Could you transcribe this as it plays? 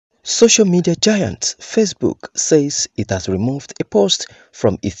Social media giant Facebook says it has removed a post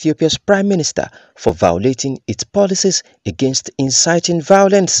from Ethiopia's prime minister for violating its policies against inciting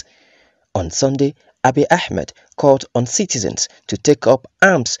violence. On Sunday, Abiy Ahmed called on citizens to take up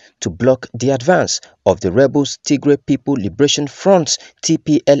arms to block the advance of the rebels Tigray People Liberation Front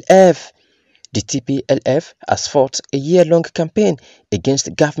 (TPLF). The TPLF has fought a year-long campaign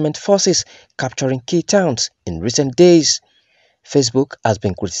against government forces capturing key towns in recent days. Facebook has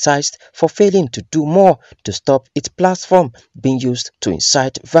been criticized for failing to do more to stop its platform being used to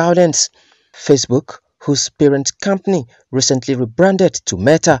incite violence. Facebook, whose parent company recently rebranded to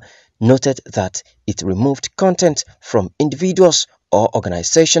Meta, noted that it removed content from individuals or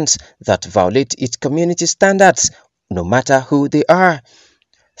organizations that violate its community standards, no matter who they are.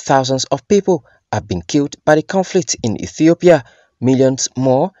 Thousands of people have been killed by the conflict in Ethiopia, millions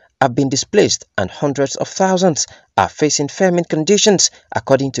more have been displaced, and hundreds of thousands are facing famine conditions,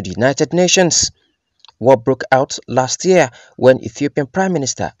 according to the United Nations. War broke out last year when Ethiopian Prime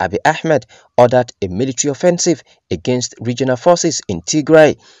Minister Abiy Ahmed ordered a military offensive against regional forces in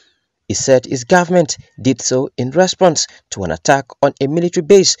Tigray. He said his government did so in response to an attack on a military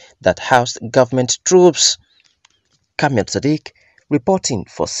base that housed government troops. Kamil Sadiq reporting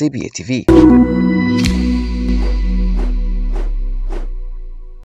for CBA TV.